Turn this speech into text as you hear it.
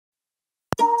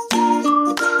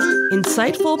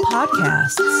Insightful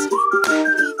podcasts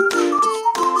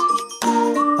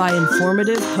by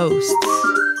informative hosts.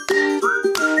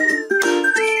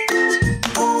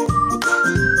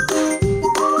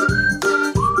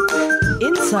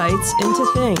 Insights into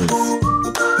Things,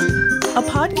 a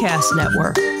podcast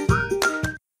network.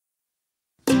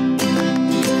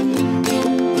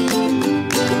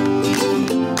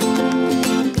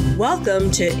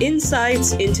 Welcome to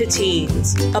Insights into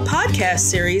Teens, a podcast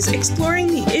series exploring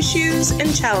the issues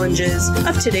and challenges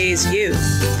of today's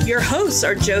youth. Your hosts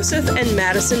are Joseph and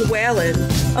Madison Whalen,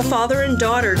 a father and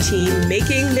daughter team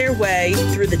making their way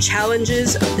through the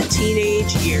challenges of the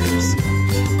teenage years.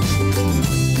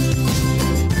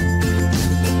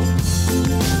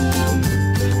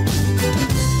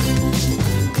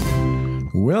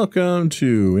 Welcome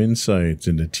to Insights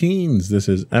into Teens. This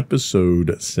is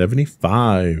episode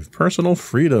 75, Personal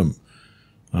Freedom.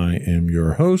 I am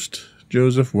your host,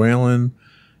 Joseph Whalen,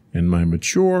 and my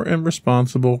mature and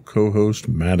responsible co-host,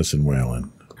 Madison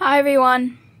Whalen. Hi,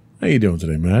 everyone. How you doing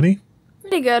today, Maddie?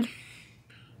 Pretty good.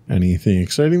 Anything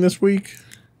exciting this week?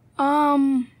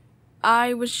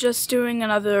 I was just doing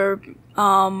another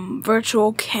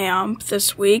virtual camp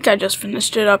this week. I just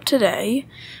finished it up today,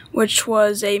 which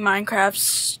was a Minecraft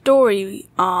story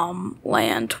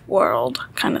land world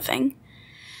kind of thing,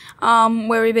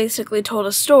 where we basically told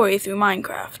a story through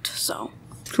Minecraft. So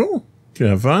cool. Did you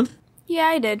have fun? Yeah,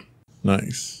 I did.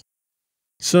 Nice.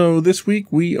 So this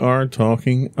week we are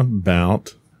talking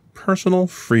about personal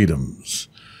freedoms.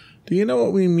 Do you know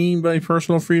what we mean by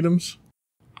personal freedoms?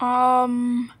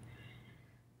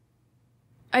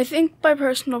 I think by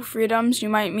personal freedoms, you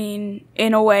might mean,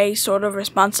 in a way, sort of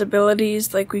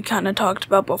responsibilities, like we kind of talked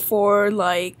about before,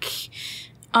 like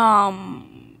how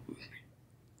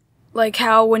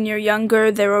when you're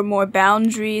younger, there are more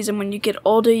boundaries, and when you get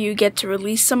older, you get to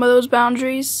release some of those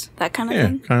boundaries, that kind of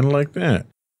thing. Yeah, kind of like that.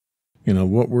 You know,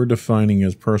 what we're defining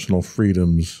as personal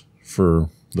freedoms for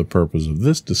the purpose of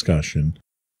this discussion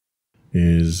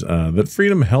is that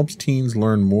freedom helps teens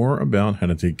learn more about how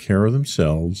to take care of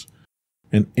themselves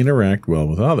and interact well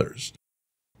with others.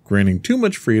 Granting too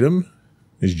much freedom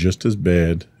is just as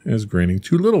bad as granting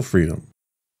too little freedom.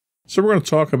 So we're going to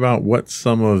talk about what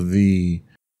some of the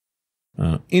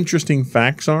interesting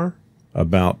facts are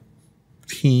about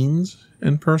teens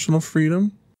and personal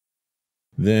freedom.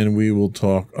 Then we will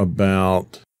talk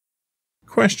about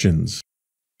questions,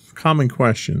 common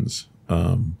questions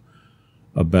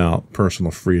about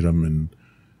personal freedom, and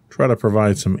try to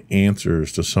provide some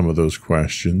answers to some of those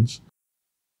questions.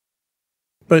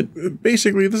 But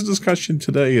basically, this discussion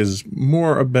today is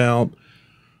more about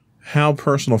how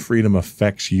personal freedom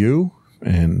affects you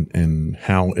and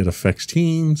how it affects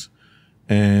teens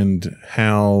and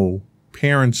how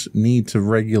parents need to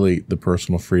regulate the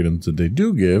personal freedoms that they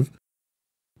do give,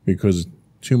 because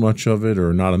too much of it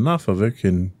or not enough of it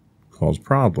can cause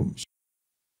problems.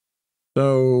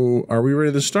 So, are we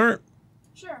ready to start?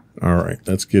 Sure. All right,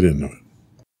 let's get into it.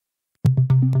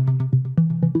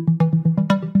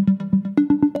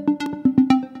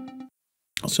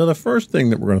 So the first thing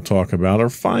that we're going to talk about are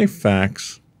 5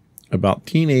 facts about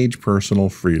teenage personal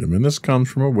freedom. And this comes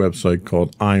from a website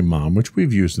called iMom, which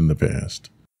we've used in the past.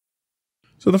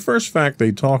 So the first fact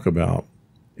they talk about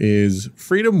is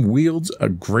freedom wields a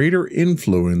greater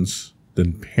influence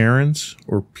than parents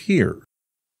or peers.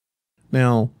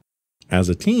 Now, as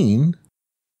a teen,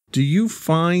 do you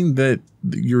find that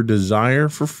your desire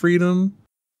for freedom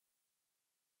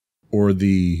or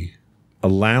the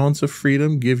allowance of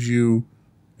freedom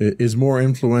is more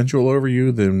influential over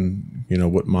you than,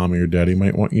 what mommy or daddy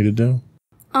might want you to do?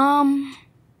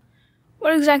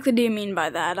 What exactly do you mean by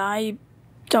that? I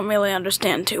don't really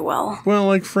understand too well. Well,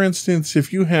 like, for instance,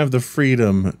 if you have the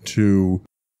freedom to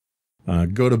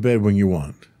go to bed when you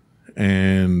want,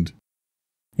 and,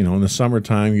 in the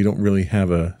summertime, you don't really have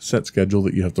a set schedule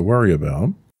that you have to worry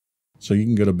about, so you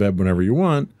can go to bed whenever you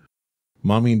want.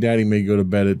 Mommy and daddy may go to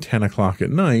bed at 10 o'clock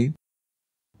at night,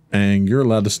 and you're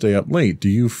allowed to stay up late. Do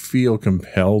you feel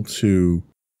compelled to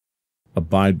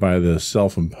abide by the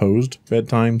self-imposed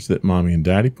bedtimes that mommy and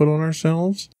daddy put on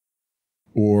ourselves?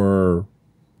 Or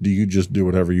do you just do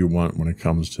whatever you want when it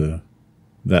comes to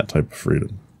that type of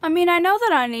freedom? I mean, I know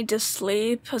that I need to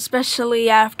sleep, especially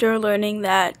after learning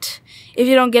that if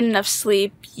you don't get enough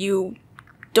sleep,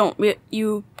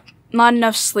 not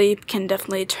enough sleep can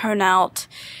definitely turn out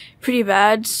pretty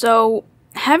bad. So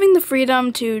having the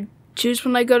freedom to choose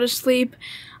when I go to sleep,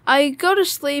 I go to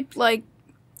sleep I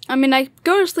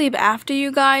go to sleep after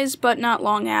you guys, but not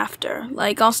long after.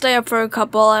 I'll stay up for a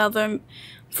couple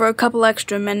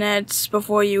extra minutes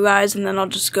before you guys, and then I'll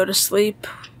just go to sleep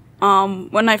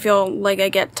when I feel like I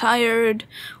get tired,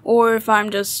 or if I'm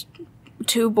just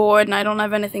too bored and I don't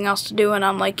have anything else to do, and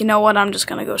I'm like, you know what, I'm just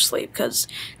gonna go sleep, because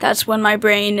that's when my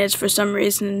brain is, for some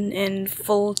reason, in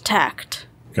full tact.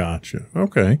 Gotcha.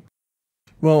 Okay.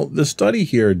 Well, the study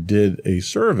here did a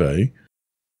survey,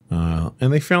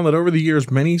 and they found that over the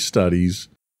years, many studies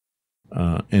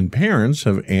and parents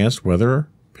have asked whether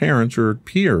parents or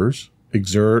peers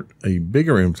exert a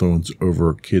bigger influence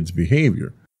over kids'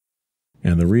 behavior.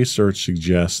 And the research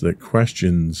suggests that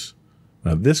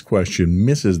this question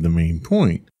misses the main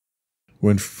point.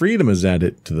 When freedom is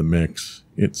added to the mix,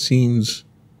 it seems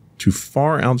to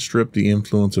far outstrip the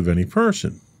influence of any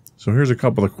person. So here's a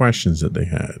couple of questions that they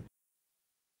had.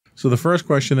 So the first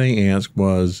question they asked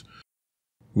was,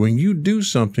 when you do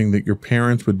something that your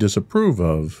parents would disapprove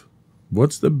of,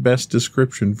 what's the best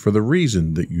description for the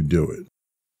reason that you do it?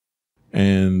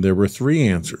 And there were 3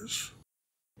 answers.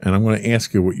 And I'm going to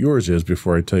ask you what yours is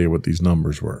before I tell you what these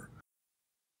numbers were.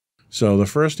 So the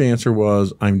first answer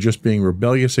was, I'm just being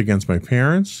rebellious against my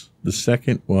parents. The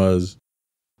second was,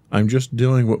 I'm just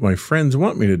doing what my friends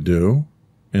want me to do.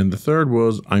 And the third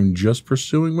was, I'm just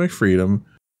pursuing my freedom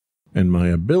and my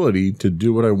ability to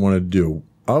do what I want to do.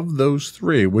 Of those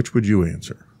 3, which would you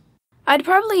answer? I'd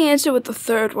probably answer with the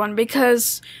third one,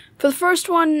 because for the first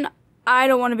one, I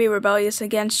don't want to be rebellious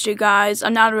against you guys.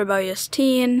 I'm not a rebellious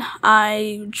teen.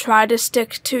 I try to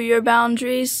stick to your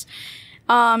boundaries.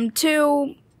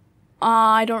 2,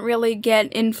 I don't really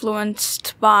get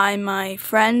influenced by my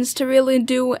friends to really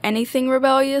do anything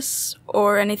rebellious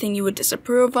or anything you would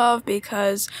disapprove of,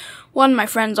 because 1, my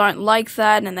friends aren't like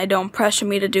that, and they don't pressure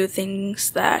me to do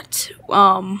things that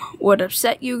would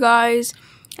upset you guys.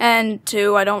 And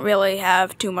 2, I don't really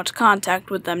have too much contact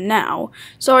with them now,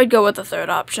 so I'd go with the third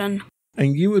option.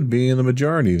 And you would be in the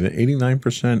majority. The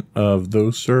 89% of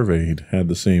those surveyed had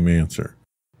the same answer.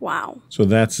 Wow. So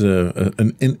that's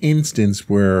an instance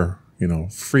where,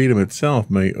 freedom itself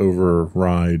may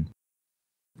override,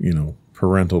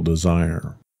 parental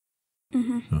desire.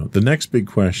 Mm-hmm. The next big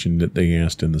question that they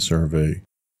asked in the survey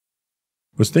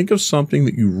was, think of something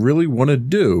that you really want to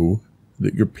do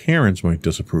that your parents might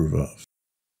disapprove of.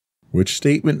 Which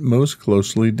statement most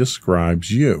closely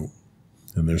describes you?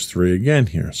 And there's 3 again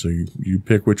here, so you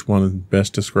pick which one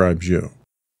best describes you.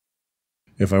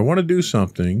 If I want to do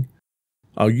something,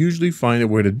 I'll usually find a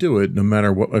way to do it no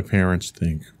matter what my parents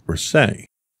think or say.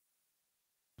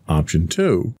 Option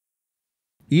 2,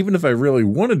 even if I really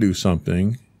want to do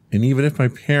something, and even if my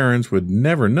parents would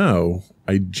never know,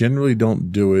 I generally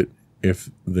don't do it if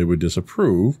they would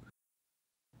disapprove.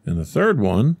 And the third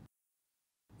one,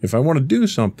 if I want to do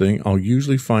something, I'll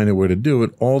usually find a way to do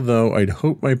it, although I'd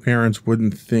hope my parents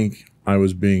wouldn't think I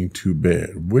was being too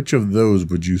bad. Which of those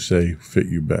would you say fit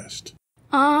you best?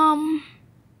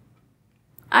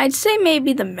 I'd say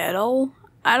maybe the middle.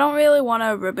 I don't really want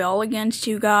to rebel against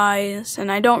you guys,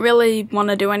 and I don't really want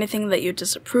to do anything that you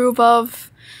disapprove of.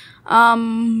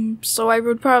 So I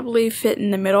would probably fit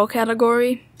in the middle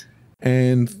category.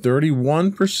 And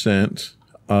 31%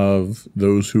 of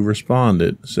those who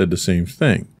responded said the same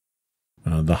thing.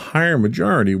 The higher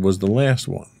majority was the last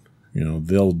one.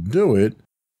 They'll do it,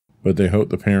 but they hope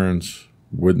the parents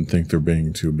wouldn't think they're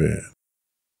being too bad.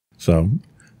 So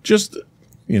just,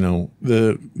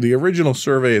 the original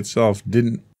survey itself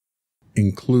didn't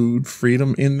include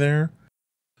freedom in there.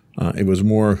 It was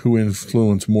more who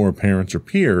influenced more, parents or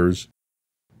peers.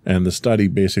 And the study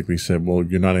basically said, well,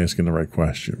 you're not asking the right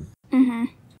question. Mm-hmm.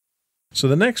 So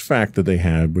the next fact that they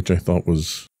had, which I thought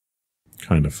was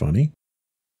kind of funny,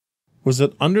 was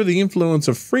that under the influence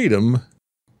of freedom,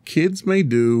 kids may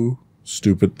do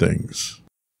stupid things.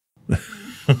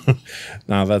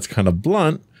 Now, that's kind of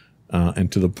blunt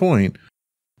and to the point,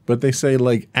 but they say,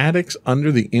 like addicts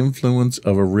under the influence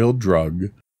of a real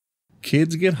drug,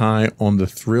 kids get high on the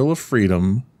thrill of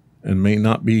freedom and may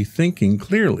not be thinking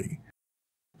clearly.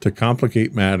 To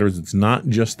complicate matters, it's not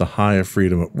just the high of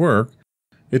freedom at work.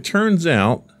 It turns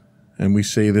out, and we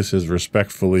say this as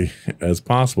respectfully as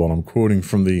possible, and I'm quoting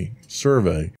from the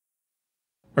survey,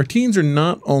 our teens are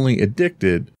not only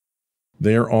addicted,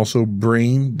 they are also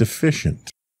brain deficient.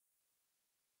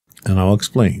 And I'll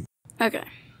explain. Okay.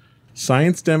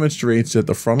 Science demonstrates that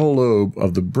the frontal lobe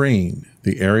of the brain,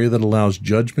 the area that allows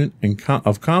judgment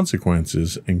of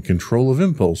consequences and control of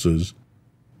impulses,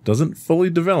 doesn't fully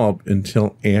develop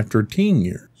until after teen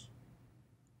years.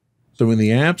 So in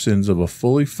the absence of a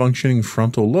fully functioning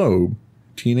frontal lobe,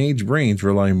 teenage brains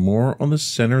rely more on the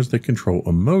centers that control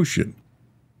emotion,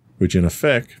 which in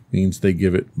effect means they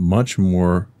give in much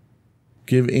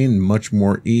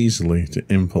more easily to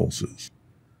impulses.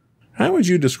 How would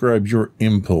you describe your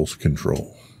impulse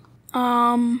control?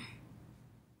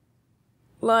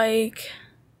 Like,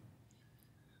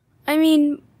 I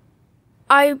mean,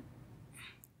 okay,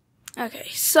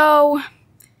 so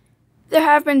there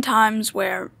have been times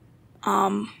where,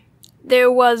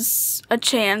 there was a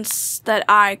chance that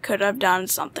I could have done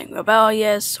something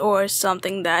rebellious or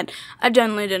something that I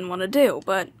generally didn't want to do,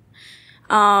 but,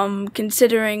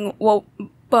 considering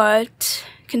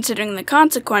the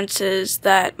consequences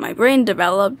that my brain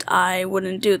developed, I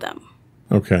wouldn't do them.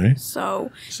 Okay.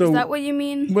 So is that what you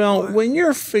mean? Well, when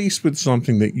you're faced with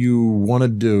something that you want to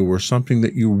do or something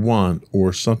that you want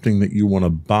or something that you want to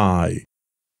buy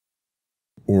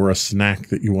or a snack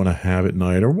that you want to have at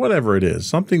night or whatever it is,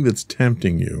 something that's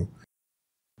tempting you,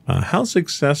 how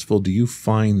successful do you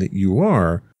find that you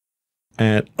are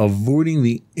at avoiding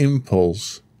the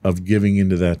impulse of giving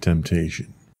into that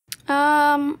temptation?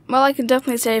 Well, I can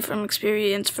definitely say from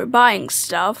experience for buying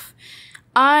stuff,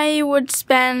 I'm that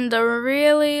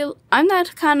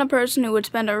kind of person who would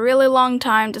spend a really long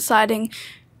time deciding,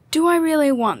 do I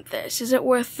really want this? Is it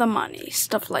worth the money?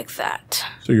 Stuff like that.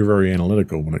 So you're very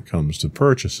analytical when it comes to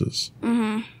purchases.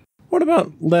 Mm-hmm. What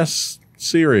about less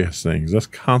serious things, less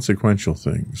consequential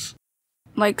things?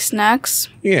 Like snacks?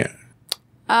 Yeah.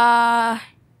 That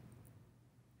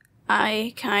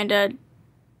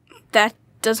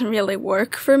doesn't really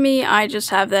work for me. I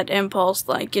just have that impulse,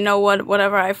 like, you know what,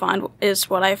 whatever I find is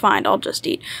what I find, I'll just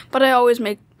eat. But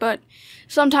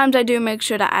sometimes I do make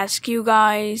sure to ask you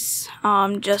guys,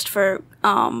 just for,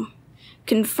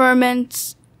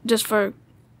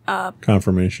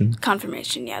 Confirmation.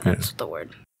 Confirmation, yeah, that's the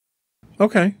word.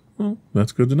 Okay, well,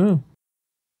 that's good to know.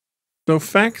 So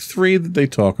fact 3 that they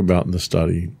talk about in the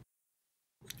study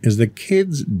is that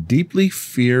kids deeply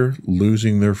fear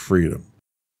losing their freedom.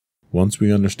 Once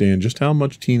we understand just how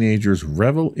much teenagers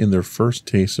revel in their first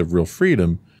taste of real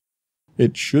freedom,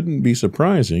 it shouldn't be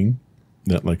surprising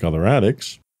that, like other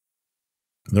addicts,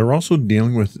 they're also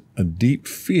dealing with a deep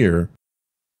fear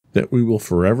that we will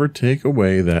forever take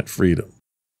away that freedom.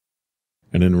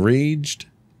 An enraged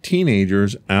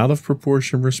teenager's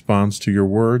out-of-proportion response to your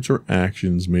words or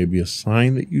actions may be a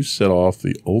sign that you set off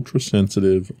the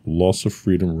ultra-sensitive loss of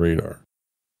freedom radar.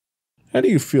 How do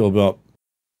you feel about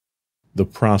the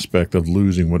prospect of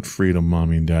losing what freedom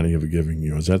mommy and daddy have given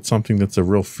you? Is that something that's a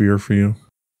real fear for you?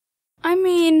 I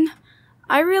mean,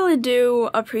 I really do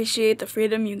appreciate the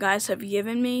freedom you guys have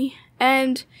given me,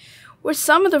 and with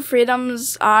some of the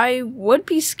freedoms, I would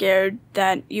be scared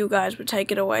that you guys would take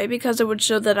it away because it would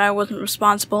show that I wasn't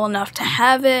responsible enough to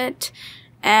have it,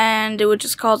 and it would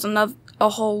just cause a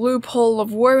whole loophole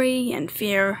of worry and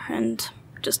fear, and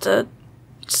just a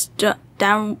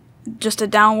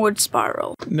downward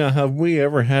spiral. Now, have we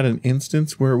ever had an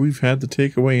instance where we've had to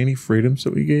take away any freedoms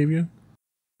that we gave you?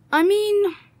 I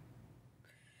mean,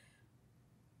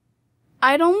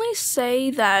 I'd only say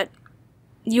that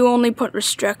you only put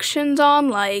restrictions on,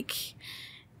 like,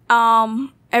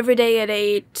 every day at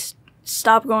 8,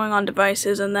 stop going on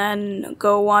devices, and then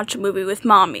go watch a movie with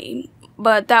mommy.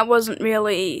 But that wasn't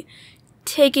really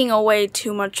taking away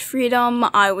too much freedom.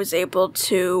 I was able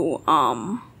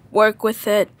to, work with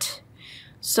it.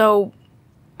 So,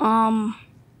 other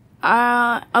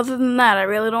than that, I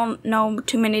really don't know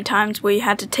too many times where you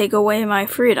had to take away my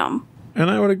freedom. And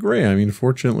I would agree. I mean,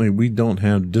 fortunately, we don't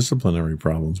have disciplinary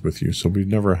problems with you, so we've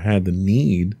never had the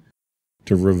need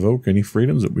to revoke any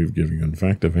freedoms that we've given you. In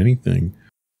fact, if anything,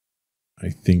 I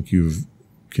think you've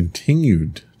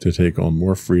continued to take on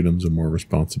more freedoms and more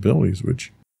responsibilities,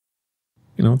 which,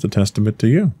 it's a testament to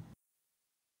you.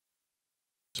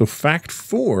 So fact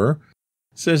 4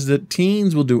 says that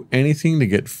teens will do anything to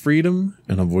get freedom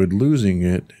and avoid losing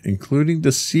it, including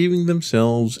deceiving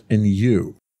themselves and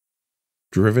you.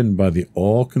 Driven by the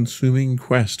all-consuming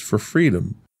quest for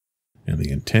freedom and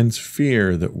the intense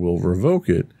fear that we'll revoke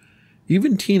it,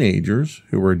 even teenagers,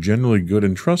 who are generally good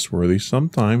and trustworthy,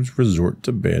 sometimes resort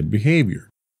to bad behavior.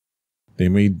 They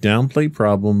may downplay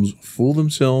problems, fool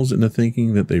themselves into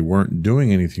thinking that they weren't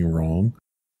doing anything wrong,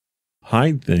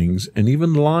 hide things, and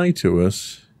even lie to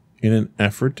us in an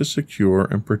effort to secure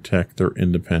and protect their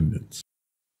independence.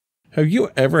 Have you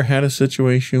ever had a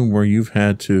situation where you've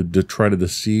had to try to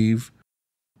deceive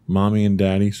mommy and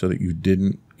daddy so that you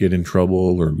didn't get in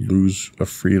trouble or lose a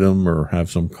freedom or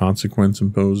have some consequence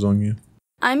imposed on you?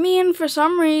 I mean, for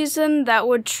some reason, that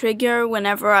would trigger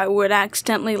whenever I would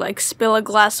accidentally, spill a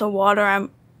glass of water,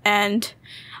 and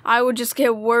I would just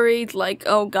get worried,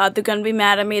 oh god, they're gonna be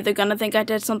mad at me, they're gonna think I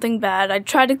did something bad. I'd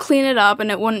try to clean it up, and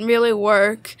it wouldn't really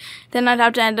work. Then I'd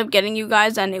have to end up getting you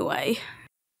guys anyway.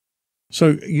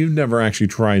 So you've never actually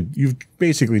you've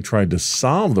basically tried to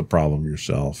solve the problem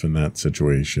yourself in that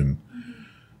situation. Mm-hmm.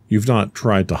 You've not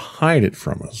tried to hide it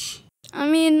from us. I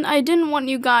mean, I didn't want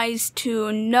you guys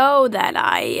to know that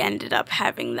I ended up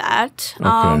having that.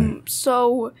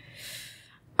 Okay.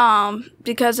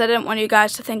 Because I didn't want you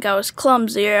guys to think I was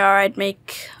clumsy or I'd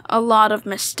make a lot of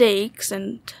mistakes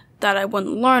and that I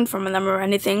wouldn't learn from them or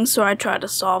anything, so I try to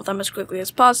solve them as quickly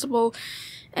as possible.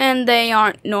 And they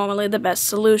aren't normally the best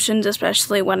solutions,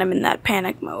 especially when I'm in that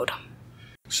panic mode.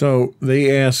 So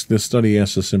the study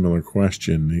asked a similar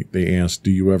question. They asked,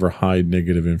 do you ever hide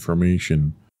negative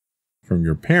information from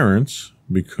your parents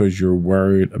because you're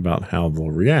worried about how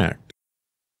they'll react?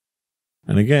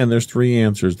 And again, there's 3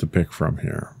 answers to pick from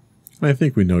here. And I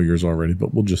think we know yours already,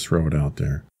 but we'll just throw it out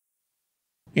there.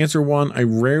 Answer 1, I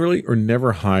rarely or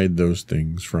never hide those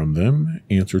things from them.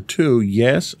 Answer 2,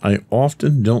 yes, I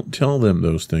often don't tell them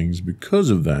those things because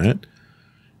of that.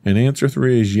 And answer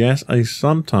 3 is yes, I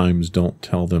sometimes don't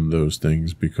tell them those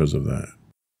things because of that.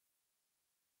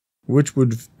 Which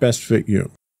would best fit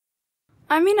you?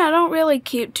 I mean, I don't really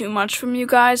keep too much from you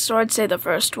guys, so I'd say the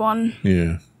first one.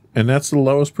 Yeah. And that's the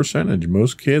lowest percentage.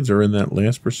 Most kids are in that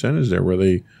last percentage there where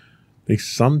they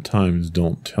sometimes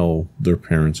don't tell their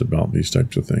parents about these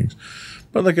types of things.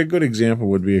 But like a good example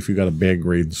would be if you got a bad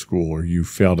grade in school or you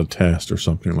failed a test or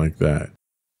something like that.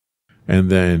 And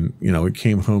then, it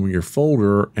came home in your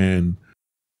folder and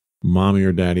mommy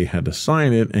or daddy had to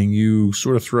sign it and you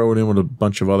sort of throw it in with a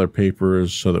bunch of other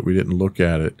papers so that we didn't look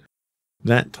at it.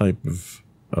 That type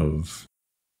of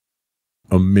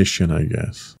omission, I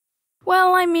guess.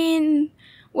 Well, I mean,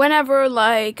 when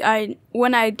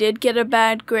I did get a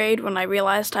bad grade, when I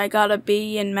realized I got a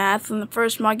B in math in the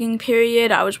first mugging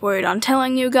period, I was worried on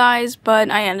telling you guys,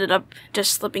 but I ended up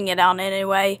just slipping it out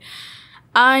anyway.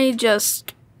 Honestly,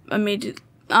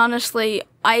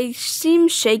 I seem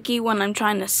shaky when I'm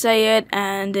trying to say it,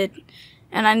 and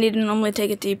I need to normally take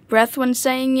a deep breath when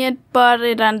saying it, but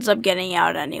it ends up getting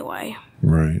out anyway.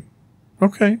 Right.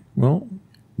 Okay, well,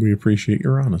 we appreciate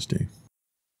your honesty.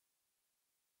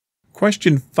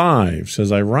 Question 5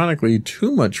 says, ironically,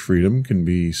 too much freedom can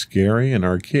be scary and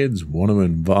our kids want to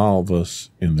involve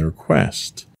us in their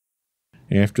quest.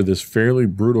 After this fairly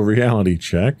brutal reality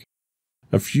check,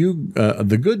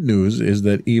 the good news is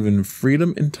that even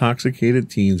freedom-intoxicated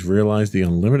teens realize the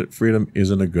unlimited freedom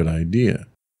isn't a good idea.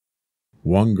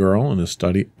 One girl in a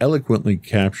study eloquently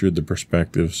captured the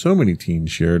perspective so many teens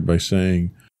shared by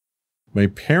saying, my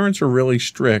parents are really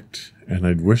strict and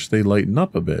I'd wish they'd lighten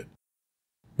up a bit.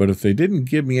 But if they didn't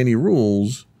give me any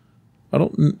rules,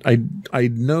 I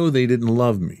know they didn't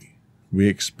love me. We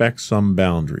expect some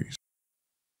boundaries.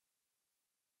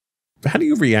 How do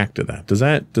you react to that? Does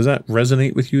that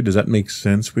resonate with you? Does that make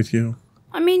sense with you?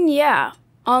 I mean, yeah.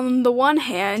 On the one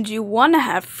hand, you want to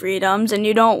have freedoms and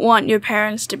you don't want your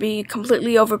parents to be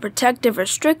completely overprotective or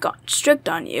strict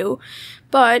on you.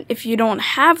 But if you don't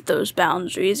have those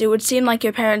boundaries, it would seem like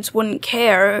your parents wouldn't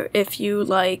care if you,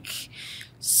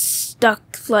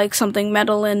 stuck, something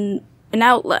metal in an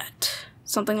outlet.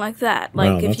 Something like that.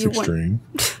 Wow, that's extreme.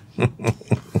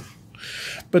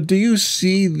 But do you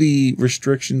see the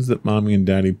restrictions that mommy and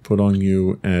daddy put on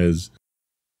you as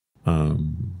a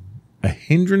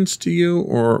hindrance to you,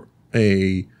 or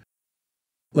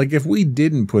if we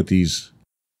didn't put these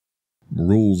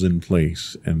rules in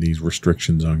place and these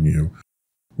restrictions on you,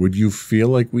 would you feel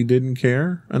like we didn't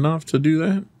care enough to do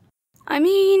that? I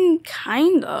mean,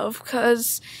 kind of,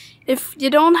 because if you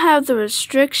don't have the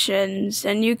restrictions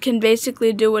and you can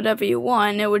basically do whatever you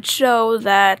want, it would show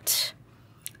that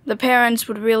the parents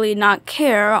would really not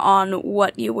care on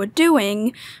what you were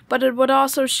doing, but it would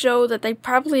also show that they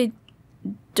probably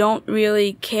don't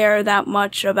really care that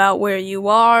much about where you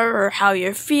are or how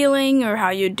you're feeling or how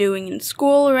you're doing in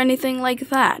school or anything like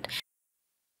that.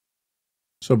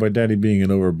 So by daddy being an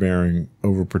overbearing,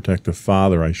 overprotective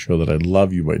father, I show that I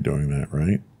love you by doing that,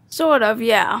 right? Sort of,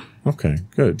 yeah. Okay,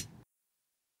 good.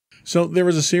 So there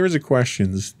was a series of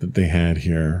questions that they had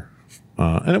here,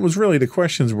 and it was really, the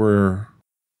questions were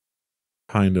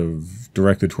kind of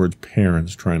directed towards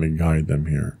parents trying to guide them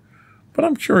here. But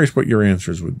I'm curious what your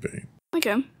answers would be.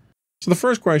 Okay. So the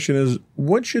first question is,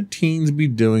 what should teens be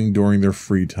doing during their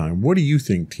free time? What do you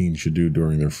think teens should do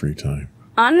during their free time?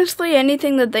 Honestly,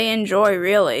 anything that they enjoy,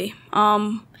 really.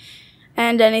 And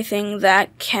anything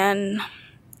that can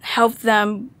help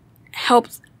them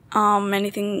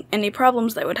any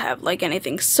problems they would have, like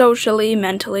anything socially,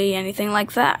 mentally, anything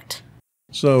like that.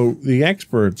 So the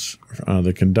experts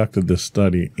that conducted this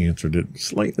study answered it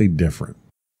slightly different.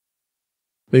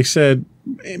 They said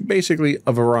basically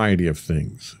a variety of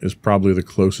things is probably the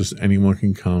closest anyone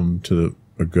can come to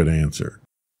a good answer.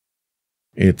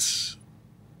 It's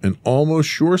an almost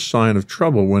sure sign of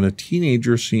trouble when a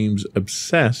teenager seems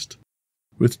obsessed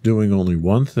with doing only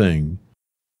one thing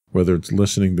whether it's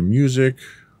listening to music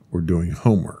or doing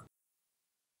homework.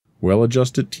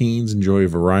 Well-adjusted teens enjoy a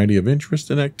variety of interests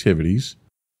and activities.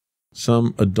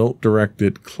 Some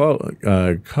adult-directed clubs,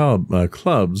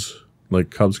 like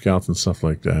Cub Scouts and stuff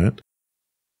like that.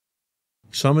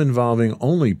 Some involving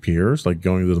only peers, like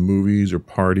going to the movies or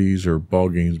parties or ball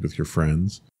games with your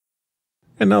friends.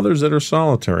 And others that are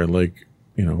solitary, like,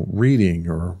 reading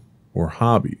or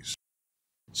hobbies.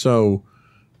 So,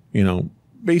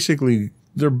 basically,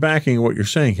 they're backing what you're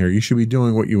saying here. You should be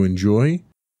doing what you enjoy,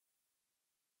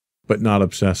 but not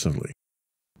obsessively.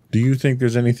 Do you think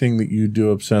there's anything that you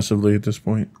do obsessively at this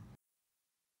point?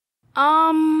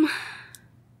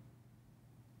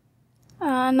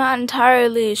 Not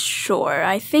entirely sure.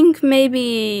 I think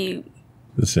maybe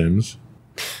The Sims?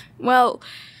 Well,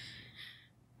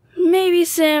 maybe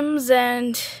Sims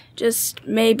and just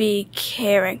maybe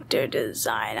character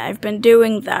design. I've been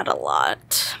doing that a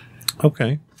lot.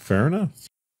 Okay, fair enough.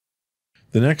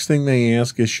 The next thing they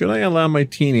ask is, should I allow my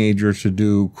teenager to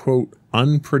do, quote,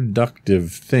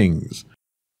 unproductive things,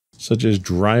 such as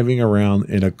driving around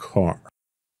in a car?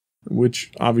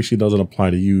 Which obviously doesn't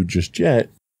apply to you just yet,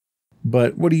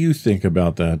 but what do you think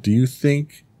about that? Do you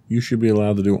think you should be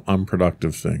allowed to do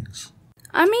unproductive things?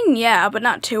 I mean, yeah, but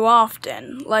not too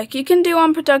often. Like, you can do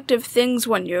unproductive things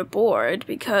when you're bored,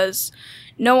 because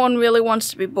no one really wants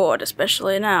to be bored,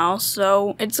 especially now,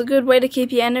 so it's a good way to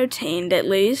keep you entertained, at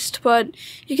least, but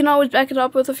you can always back it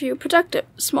up with a few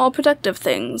small productive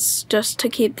things, just to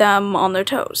keep them on their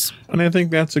toes. And I think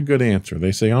that's a good answer.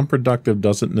 They say unproductive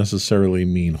doesn't necessarily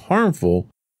mean harmful,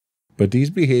 but these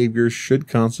behaviors should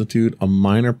constitute a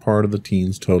minor part of the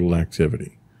teen's total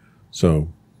activity.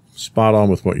 So, spot on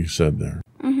with what you said there.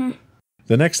 Mm-hmm.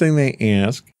 The next thing they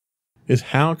ask is,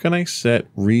 how can I set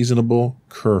reasonable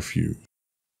curfew?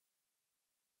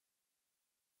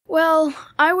 Well,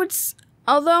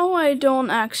 although I don't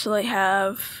actually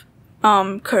have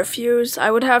curfews,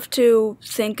 I would have to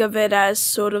think of it as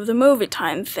sort of the movie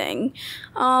time thing.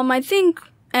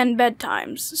 And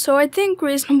bedtimes. So I think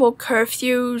reasonable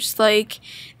curfews, they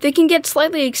can get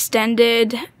slightly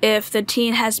extended if the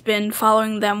teen has been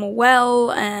following them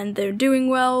well and they're doing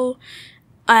well,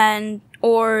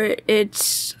 or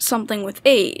it's something with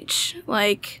age.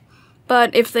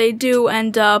 But if they do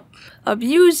end up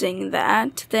abusing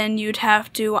that, then you'd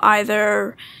have to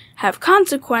either have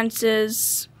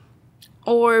consequences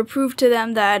or prove to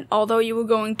them that although you're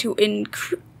going to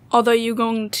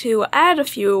add a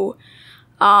few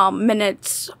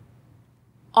minutes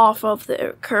off of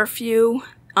the curfew,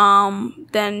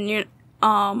 then you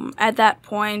at that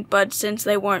point, but since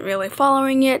they weren't really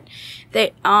following it,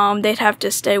 they'd have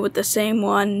to stay with the same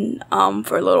one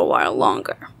for a little while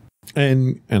longer.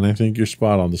 And I think you're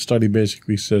spot on. The study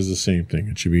basically says the same thing.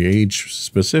 It should be age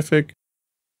specific.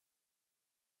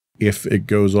 If it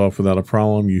goes off without a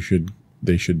problem,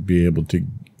 they should be able to,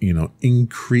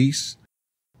 increase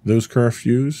those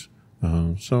curfews.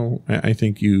 So I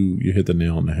think you hit the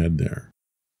nail on the head there.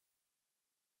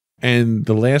 And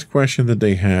the last question that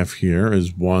they have here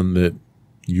is one that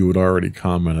you had already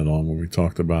commented on when we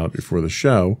talked about it before the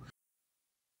show.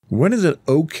 When is it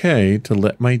okay to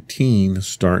let my teen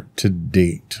start to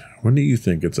date? When do you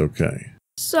think it's okay?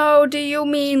 So, do you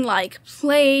mean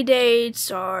play dates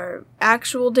or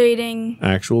actual dating?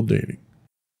 Actual dating.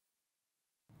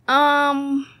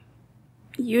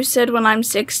 You said when I'm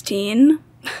 16.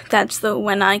 That's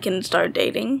when I can start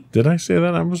dating. Did I say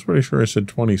that? I was pretty sure I said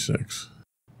 26.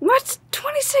 What?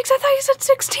 26? I thought you said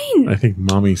 16. I think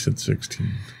Mommy said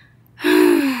 16.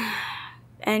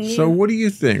 And so what do you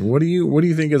think? What do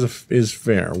you think is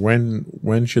fair?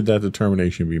 When should that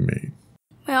determination be made?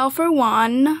 Well, for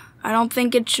one, I don't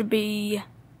think it should be.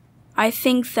 I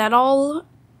think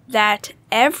that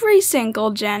every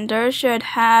single gender should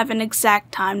have an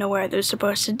exact time to where they're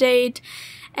supposed to date,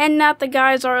 and not the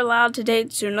guys are allowed to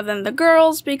date sooner than the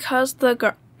girls because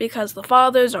the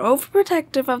fathers are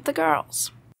overprotective of the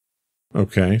girls.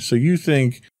 Okay, so you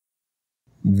think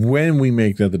when we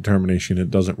make that determination, it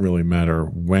doesn't really matter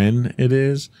when it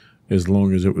is, as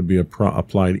long as it would be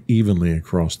applied evenly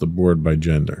across the board by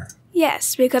gender.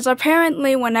 Yes, because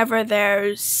apparently whenever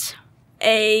there's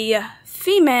a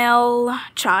female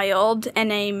child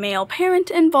and a male parent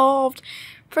involved,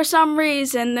 for some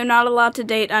reason they're not allowed to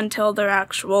date until their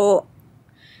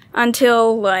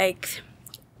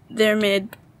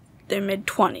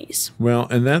mid-20s. Well,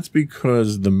 and that's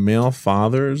because the male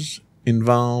fathers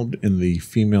involved in the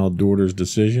female daughter's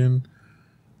decision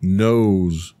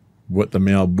knows what the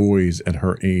male boys at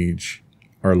her age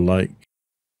are like.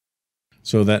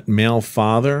 So that male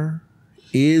father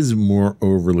is more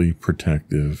overly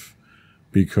protective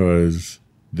because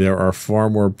there are far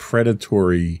more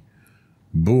predatory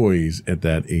boys at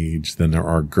that age than there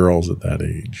are girls at that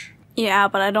age. Yeah,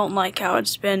 but I don't like how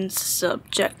it's been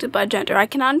subjected by gender. I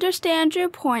can understand your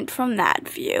point from that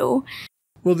view.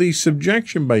 Well, the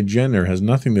subjection by gender has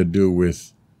nothing to do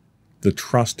with the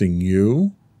trusting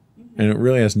you, and it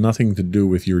really has nothing to do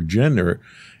with your gender.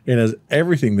 It has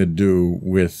everything to do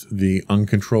with the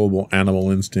uncontrollable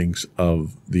animal instincts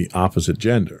of the opposite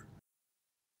gender.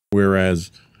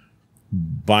 Whereas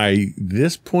by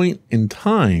this point in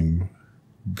time,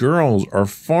 girls are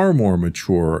far more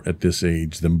mature at this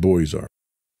age than boys are.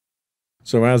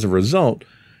 So as a result,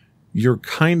 you're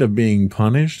kind of being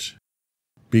punished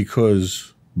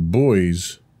because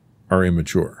boys are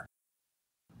immature.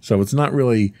 So it's not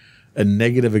really a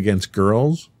negative against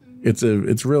girls. It's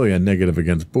really a negative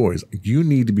against boys. You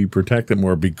need to be protected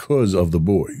more because of the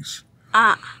boys.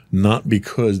 Not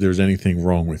because there's anything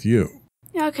wrong with you.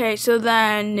 Okay, so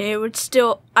then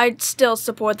I'd still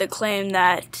support the claim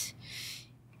that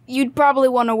you'd probably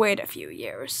want to wait a few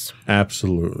years.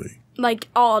 Absolutely. Like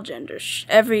all genders,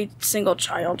 every single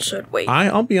child should wait.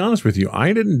 I'll be honest with you.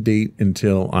 I didn't date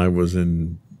until I was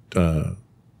in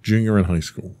junior in high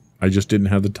school. I just didn't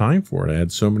have the time for it. I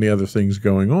had so many other things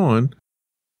going on.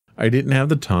 I didn't have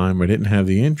the time. I didn't have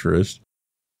the interest.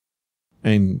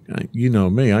 And you know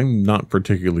me, I'm not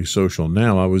particularly social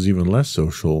now. I was even less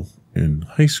social in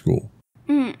high school.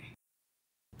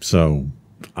 So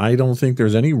I don't think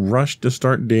there's any rush to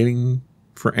start dating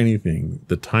for anything.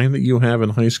 The time that you have in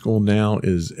high school now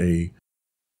is a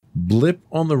blip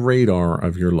on the radar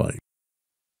of your life.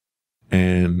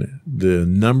 And the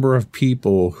number of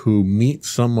people who meet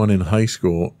someone in high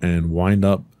school and wind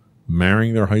up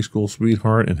marrying their high school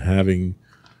sweetheart and having,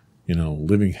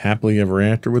 living happily ever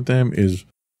after with them is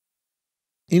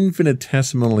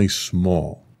infinitesimally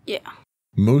small. Yeah.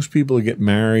 Most people who get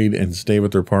married and stay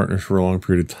with their partners for a long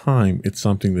period of time, it's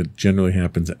something that generally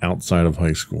happens outside of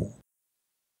high school.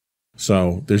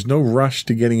 So there's no rush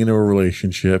to getting into a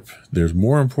relationship. There's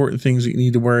more important things that you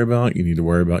need to worry about. You need to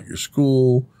worry about your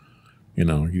school. You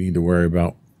need to worry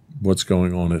about what's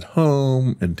going on at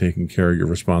home and taking care of your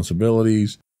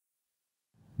responsibilities.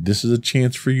 This is a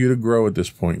chance for you to grow at this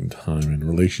point in time, and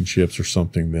relationships are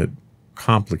something that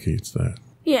complicates that.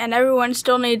 Yeah, and everyone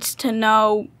still needs to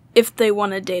know if they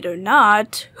want to date or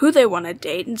not, who they want to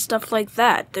date, and stuff like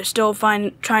that. They're still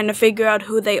trying to figure out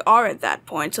who they are at that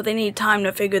point, so they need time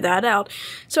to figure that out.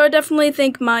 So I definitely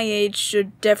think my age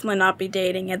should definitely not be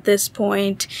dating at this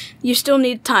point. You still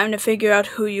need time to figure out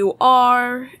who you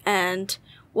are and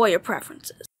what your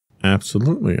preference is.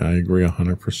 Absolutely, I agree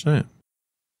 100%.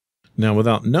 Now,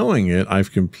 without knowing it,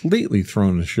 I've completely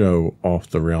thrown the show off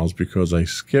the rails because I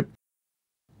skipped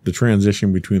the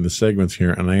transition between the segments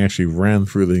here, and I actually ran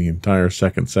through the entire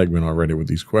second segment already with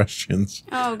these questions.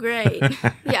 Oh, great.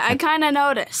 Yeah, I kind of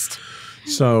noticed.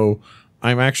 So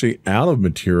I'm actually out of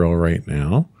material right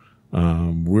now.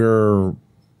 We're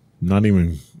not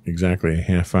even exactly a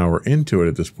half hour into it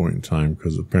at this point in time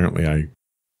because apparently I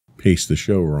paced the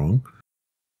show wrong.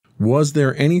 Was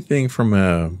there anything from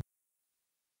a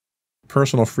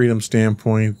personal freedom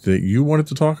standpoint that you wanted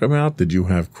to talk about? Did you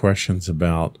have questions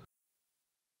about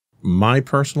my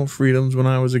personal freedoms when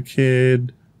I was a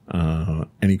kid?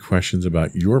 Any questions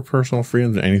about your personal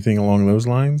freedoms? Anything along those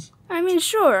lines? I mean,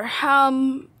 sure.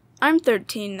 I'm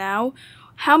 13 now.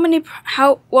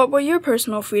 What were your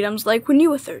personal freedoms like when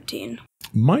you were 13?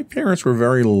 My parents were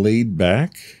very laid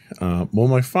back. Well,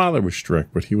 my father was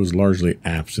strict, but he was largely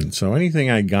absent. So anything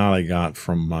I got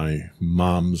from my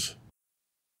mom's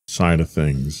side of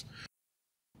things.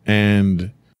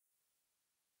 And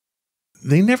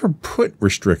they never put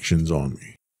restrictions on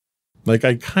me. Like,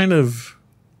 I kind of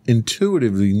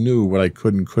intuitively knew what I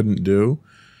could and couldn't do.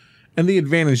 And the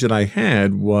advantage that I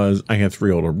had was I had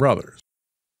 3 older brothers.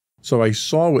 So I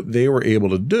saw what they were able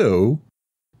to do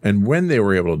and when they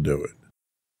were able to do it.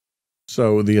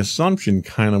 So the assumption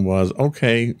kind of was,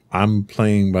 okay, I'm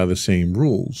playing by the same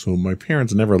rules. So my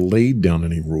parents never laid down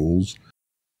any rules.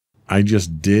 I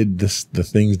just did the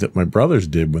things that my brothers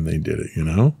did when they did it,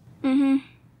 Mm-hmm.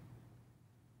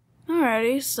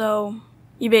 Alrighty, so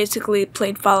you basically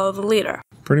played follow the leader.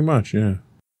 Pretty much, yeah.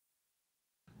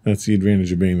 That's the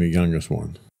advantage of being the youngest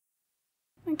one.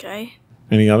 Okay.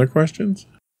 Any other questions?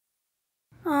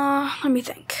 Let me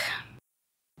think.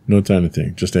 No time to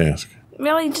think, just ask.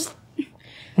 Really, just...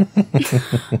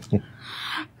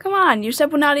 Come on, you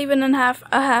said we're not even a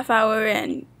half hour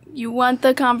in. You want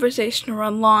the conversation to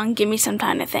run long, give me some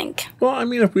time to think. Well, I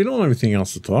mean, if we don't have anything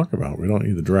else to talk about, we don't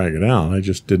need to drag it out. I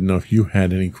just didn't know if you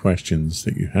had any questions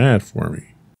that you had for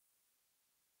me.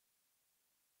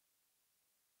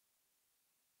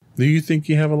 Do you think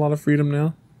you have a lot of freedom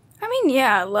now? mean,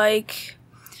 yeah, like,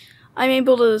 I'm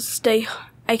able to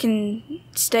I can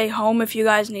stay home if you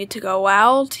guys need to go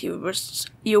out. You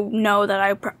know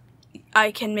that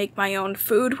I can make my own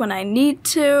food when I need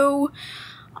to.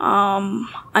 I'm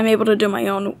able to do my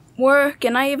own work,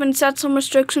 and I even set some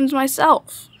restrictions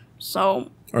myself.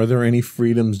 So, are there any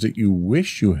freedoms that you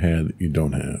wish you had that you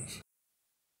don't have?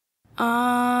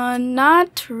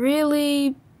 Not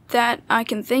really that I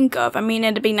can think of. I mean,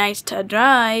 it'd be nice to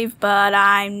drive, but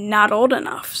I'm not old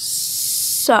enough,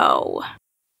 so...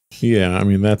 Yeah, I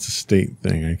mean, that's a state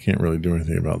thing. I can't really do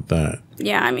anything about that.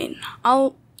 Yeah, I'm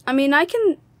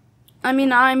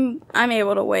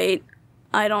able to wait.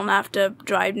 I don't have to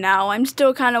drive now. I'm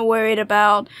still kind of worried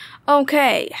about,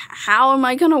 okay, how am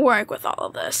I going to work with all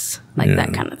of this?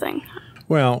 That kind of thing.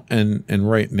 Well, and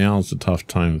right now is a tough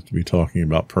time to be talking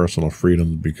about personal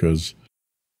freedoms because,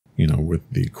 with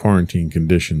the quarantine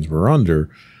conditions we're under,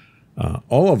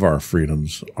 all of our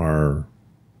freedoms are,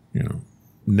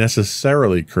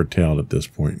 necessarily curtailed at this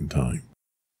point in time.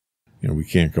 We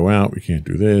can't go out. We can't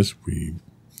do this. We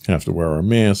have to wear our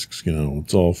masks.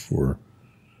 It's all for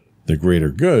the greater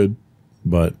good,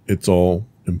 but it's all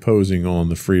imposing on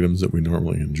the freedoms that we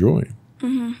normally enjoy.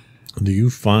 Mm-hmm. Do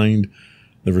you find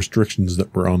the restrictions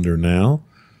that we're under now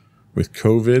with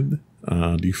COVID,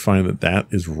 do you find that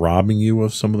is robbing you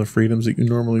of some of the freedoms that you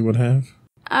normally would have?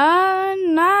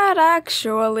 Not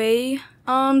actually.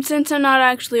 Since I'm not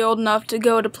actually old enough to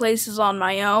go to places on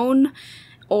my own,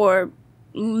 or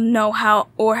know how,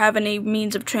 or have any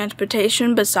means of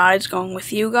transportation besides going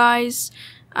with you guys,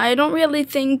 I don't really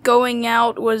think going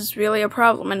out was really a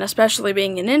problem, and especially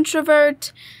being an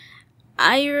introvert,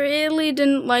 I really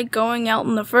didn't like going out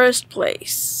in the first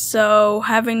place. So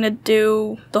having to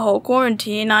do the whole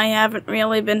quarantine, I haven't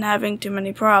really been having too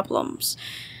many problems.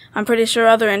 I'm pretty sure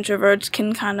other introverts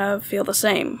can kind of feel the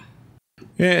same.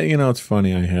 Yeah, it's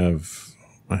funny. I have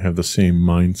the same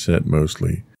mindset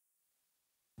mostly.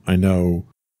 I know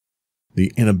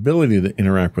the inability to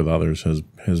interact with others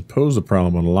has posed a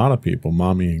problem on a lot of people,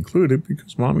 mommy included,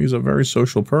 because mommy is a very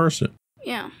social person.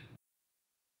 Yeah.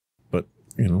 But,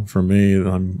 for me,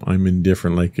 I'm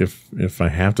indifferent. Like, if I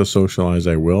have to socialize,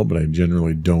 I will, but I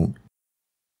generally don't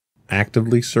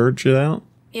actively search it out.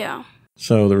 Yeah.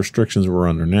 So the restrictions we're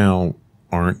under now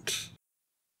aren't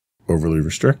overly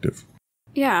restrictive.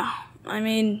 Yeah. I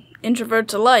mean,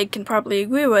 introverts alike can probably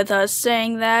agree with us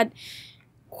saying that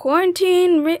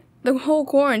the whole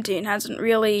quarantine hasn't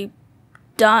really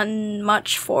done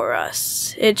much for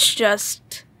us. It's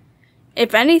just,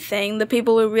 if anything, the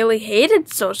people who really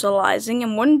hated socializing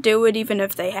and wouldn't do it even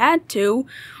if they had to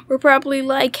were probably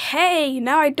like, hey,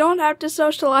 now I don't have to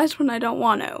socialize when I don't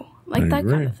want to. Like that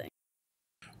kind of thing.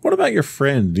 What about your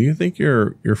friends? Do you think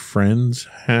your friends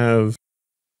have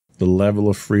the level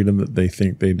of freedom that they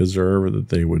think they deserve or that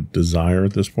they would desire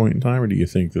at this point in time? Or do you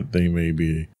think that they may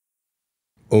be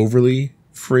overly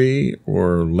free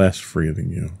or less free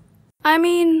than you? I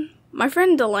mean, my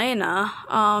friend Delana,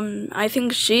 I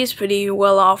think she's pretty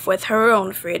well off with her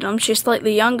own freedom. She's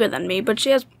slightly younger than me, but she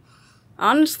has,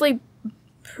 honestly,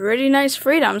 pretty nice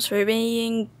freedoms for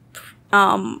being,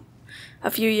 a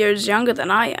few years younger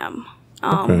than I am.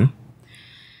 Okay.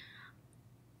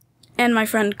 And my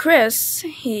friend Chris,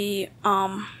 he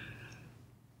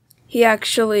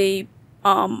actually,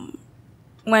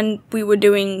 when we were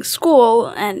doing school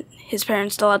and his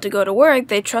parents still had to go to work,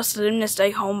 they trusted him to stay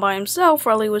home by himself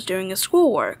while he was doing his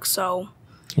schoolwork. So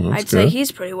I'd say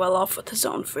he's pretty well off with his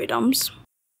own freedoms.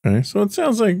 Okay, so it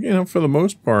sounds like, for the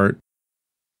most part,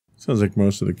 it sounds like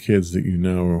most of the kids that you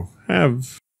know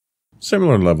have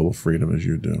similar level of freedom as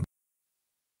you do.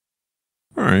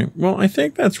 All right, well, I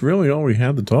think that's really all we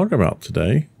had to talk about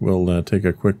today. We'll take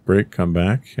a quick break, come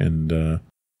back, and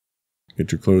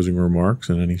get your closing remarks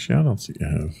and any shout-outs that you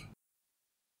have.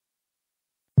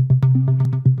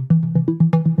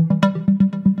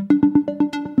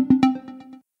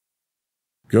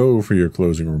 Go for your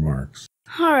closing remarks.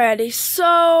 Alrighty,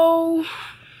 so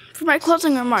for my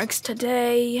closing remarks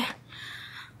today,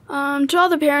 to all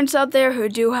the parents out there who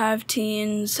do have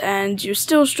teens and you're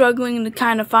still struggling to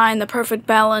kind of find the perfect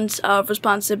balance of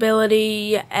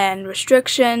responsibility and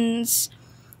restrictions,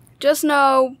 just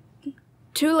know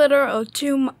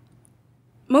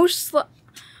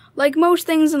like most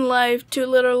things in life, too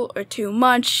little or too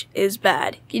much is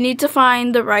bad. You need to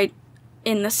find the right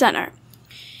in the center.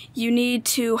 You need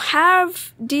to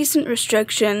have decent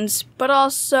restrictions, but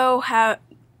also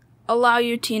allow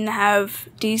your teen to have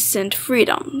decent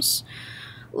freedoms.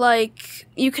 Like,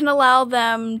 you can allow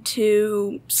them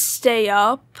to stay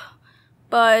up,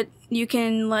 but you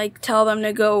can, tell them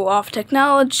to go off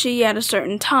technology at a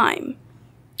certain time.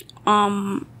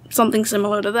 something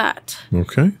similar to that.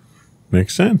 Okay.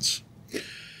 Makes sense.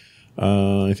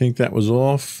 I think that was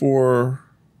all for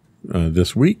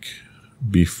this week.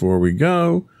 Before we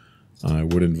go, I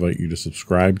would invite you to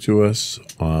subscribe to us,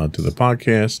 to the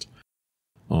podcast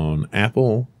on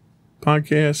Apple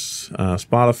Podcasts,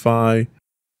 Spotify,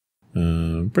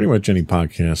 pretty much any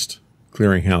podcast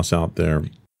clearinghouse out there.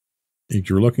 If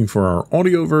you're looking for our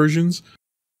audio versions,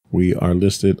 we are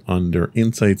listed under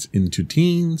Insights into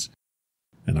Teens,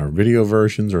 and our video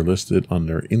versions are listed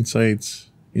under Insights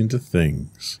into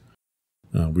Things.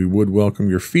 We would welcome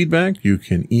your feedback. You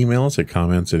can email us at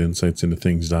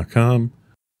comments@insightsintothings.com.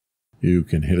 You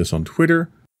can hit us on Twitter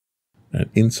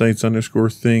at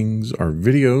insights_things. Our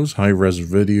videos, high-res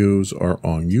videos, are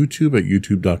on YouTube at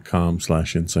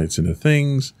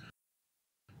youtube.com/insightsintothings.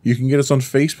 You can get us on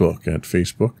Facebook at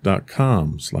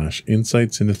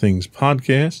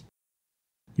facebook.com/insightsintothingspodcast.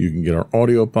 You can get our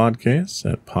audio podcasts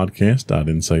at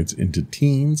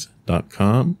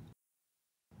podcast.insightsintoteens.com.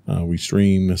 We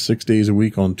stream 6 days a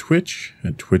week on Twitch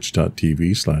at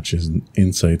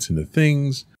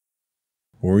twitch.tv/insightsintothings.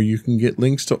 Or you can get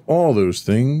links to all those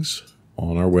things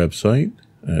on our website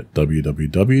at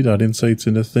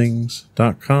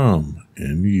www.insightsintothings.com.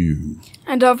 And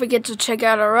don't forget to check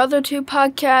out our other two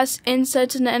podcasts,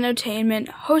 Insights into Entertainment,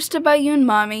 hosted by you and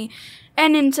Mommy,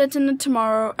 and Insights into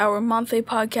Tomorrow, our monthly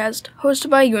podcast,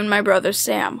 hosted by you and my brother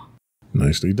Sam.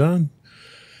 Nicely done.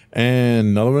 And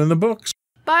another one in the books.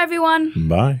 Bye, everyone.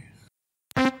 Bye.